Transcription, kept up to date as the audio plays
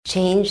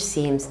Change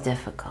seems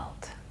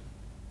difficult.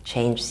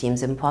 Change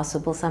seems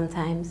impossible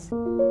sometimes.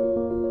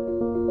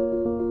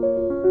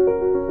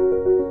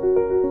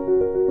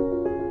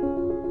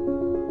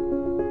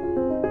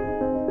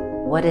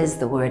 What does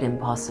the word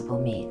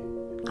impossible mean?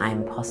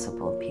 I'm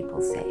possible,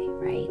 people say,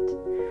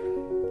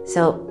 right?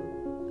 So,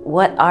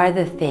 what are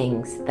the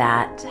things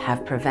that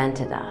have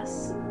prevented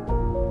us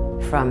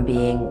from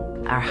being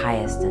our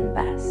highest and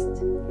best?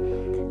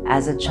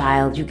 As a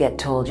child, you get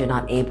told you're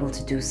not able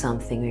to do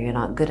something or you're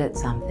not good at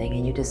something,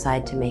 and you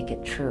decide to make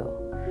it true.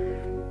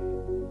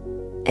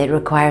 It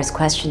requires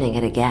questioning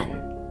it again.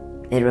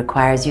 It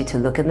requires you to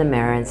look in the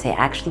mirror and say,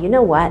 actually, you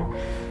know what?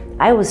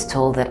 I was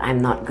told that I'm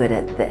not good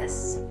at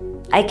this.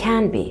 I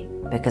can be,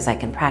 because I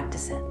can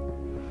practice it.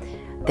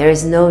 There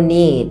is no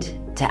need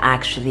to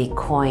actually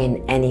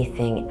coin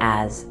anything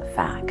as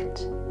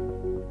fact.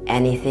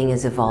 Anything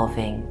is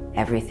evolving,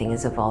 everything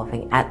is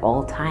evolving at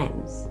all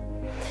times.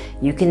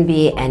 You can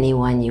be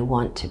anyone you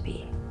want to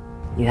be.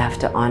 You have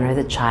to honor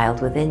the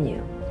child within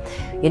you.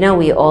 You know,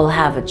 we all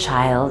have a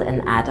child,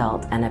 an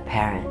adult, and a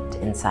parent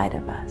inside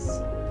of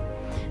us.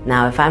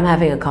 Now, if I'm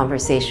having a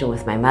conversation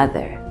with my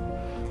mother,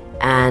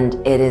 and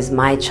it is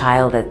my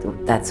child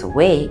that's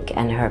awake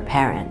and her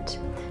parent,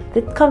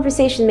 the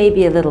conversation may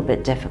be a little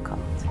bit difficult.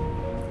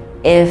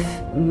 If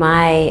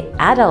my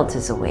adult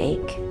is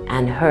awake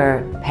and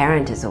her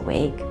parent is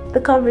awake,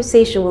 the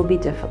conversation will be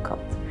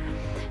difficult.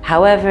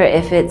 However,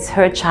 if it's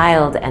her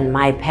child and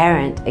my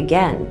parent,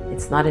 again,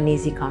 it's not an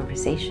easy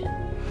conversation.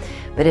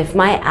 But if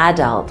my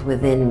adult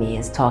within me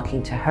is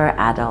talking to her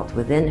adult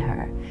within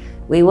her,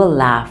 we will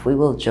laugh, we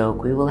will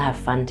joke, we will have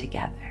fun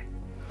together.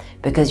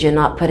 Because you're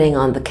not putting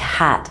on the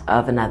hat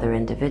of another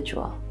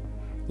individual.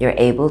 You're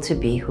able to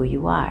be who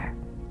you are,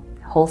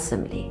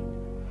 wholesomely.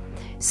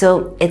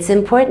 So it's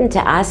important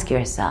to ask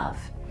yourself,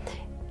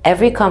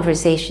 every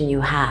conversation you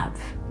have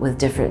with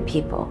different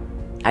people,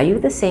 are you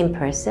the same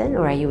person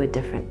or are you a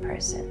different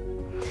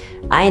person?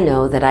 I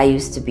know that I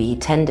used to be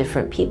 10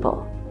 different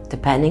people.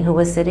 Depending who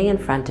was sitting in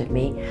front of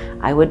me,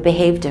 I would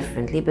behave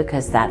differently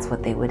because that's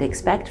what they would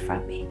expect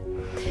from me.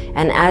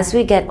 And as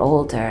we get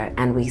older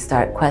and we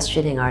start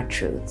questioning our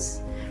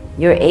truths,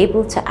 you're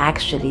able to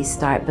actually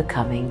start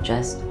becoming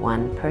just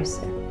one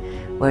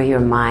person, where your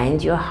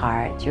mind, your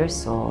heart, your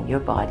soul, your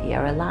body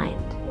are aligned.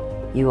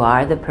 You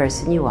are the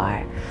person you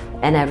are,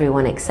 and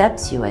everyone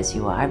accepts you as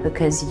you are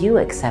because you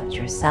accept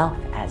yourself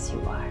as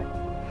you are.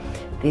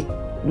 The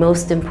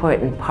most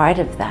important part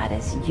of that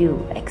is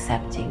you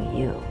accepting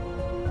you.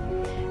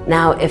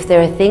 Now, if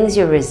there are things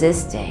you're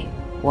resisting,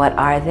 what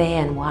are they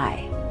and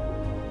why?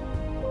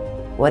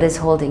 What is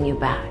holding you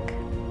back?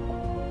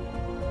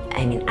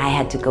 I mean, I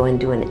had to go and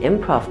do an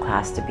improv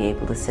class to be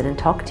able to sit and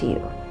talk to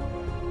you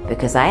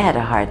because I had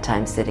a hard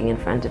time sitting in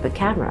front of a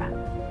camera.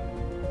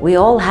 We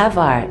all have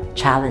our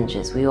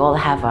challenges. We all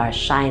have our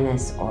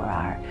shyness or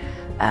our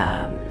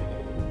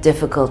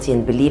difficulty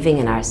in believing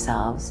in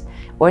ourselves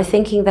or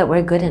thinking that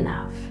we're good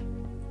enough.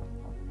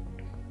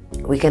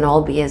 We can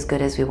all be as good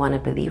as we want to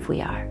believe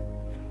we are.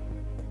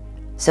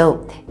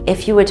 So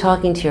if you were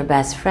talking to your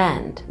best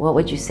friend, what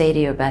would you say to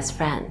your best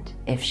friend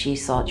if she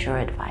sought your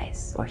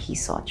advice or he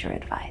sought your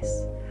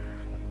advice?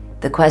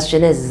 The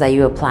question is, are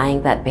you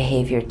applying that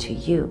behavior to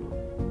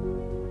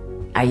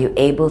you? Are you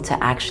able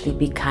to actually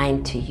be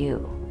kind to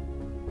you?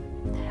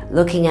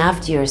 Looking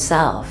after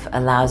yourself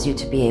allows you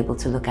to be able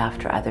to look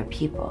after other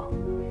people.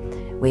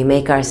 We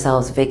make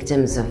ourselves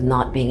victims of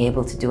not being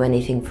able to do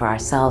anything for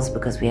ourselves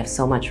because we have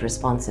so much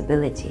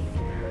responsibility.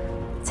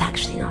 It's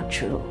actually not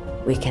true.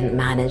 We can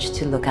manage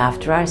to look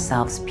after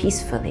ourselves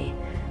peacefully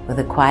with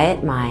a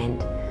quiet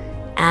mind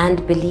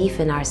and belief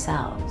in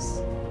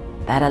ourselves.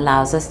 That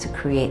allows us to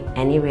create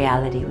any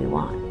reality we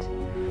want.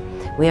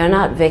 We are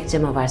not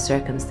victim of our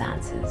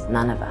circumstances,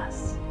 none of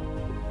us.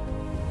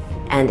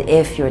 And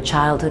if your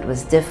childhood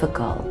was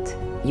difficult,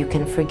 you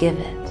can forgive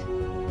it.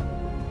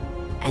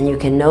 And you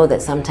can know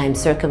that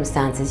sometimes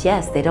circumstances,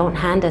 yes, they don't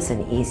hand us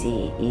an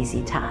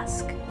easy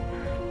task,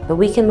 but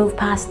we can move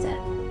past it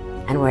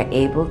and we're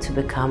able to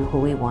become who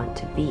we want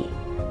to be,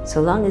 so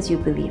long as you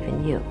believe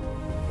in you.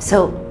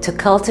 So to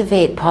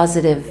cultivate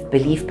positive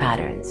belief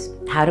patterns,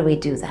 how do we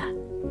do that?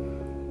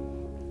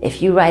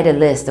 If you write a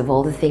list of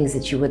all the things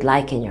that you would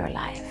like in your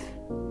life,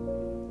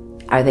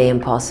 are they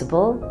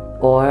impossible?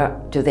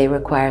 Or do they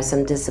require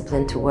some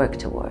discipline to work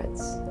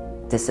towards?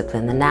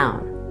 Discipline, the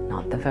noun,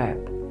 not the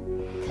verb.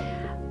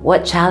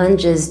 What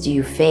challenges do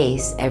you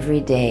face every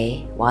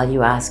day while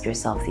you ask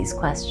yourself these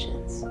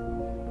questions?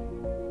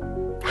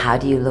 How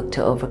do you look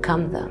to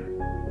overcome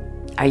them?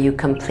 Are you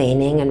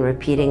complaining and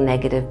repeating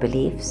negative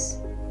beliefs?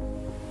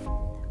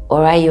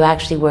 Or are you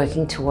actually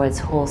working towards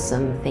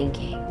wholesome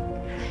thinking?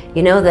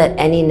 You know that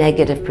any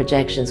negative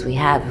projections we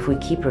have, if we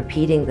keep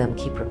repeating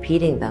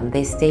them,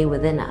 they stay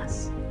within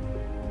us.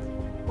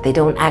 They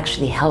don't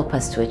actually help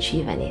us to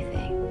achieve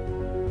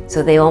anything.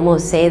 So they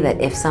almost say that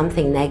if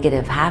something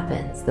negative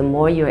happens, the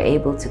more you're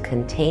able to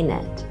contain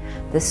it,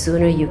 the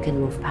sooner you can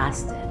move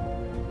past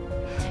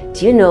it.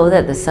 Do you know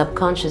that the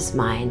subconscious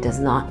mind does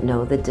not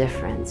know the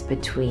difference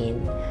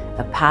between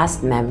a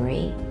past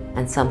memory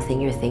and something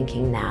you're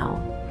thinking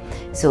now.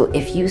 So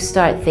if you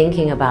start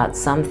thinking about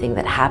something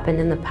that happened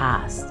in the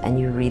past and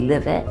you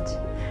relive it,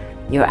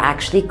 you're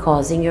actually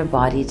causing your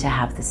body to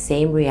have the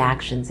same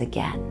reactions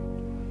again.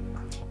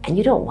 And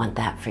you don't want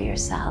that for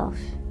yourself.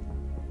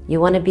 You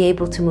want to be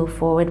able to move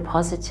forward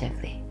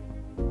positively.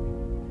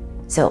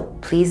 So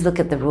please look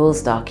at the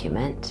rules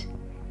document,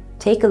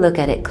 take a look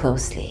at it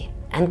closely,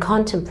 and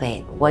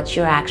contemplate what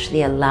you're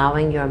actually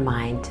allowing your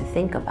mind to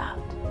think about.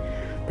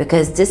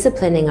 Because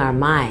disciplining our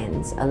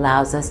minds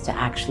allows us to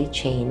actually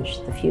change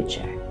the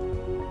future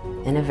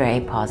in a very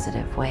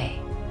positive way.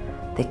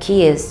 The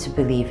key is to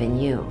believe in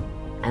you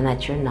and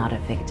that you're not a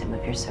victim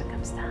of your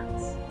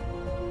circumstance.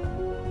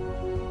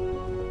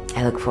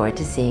 I look forward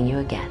to seeing you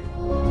again.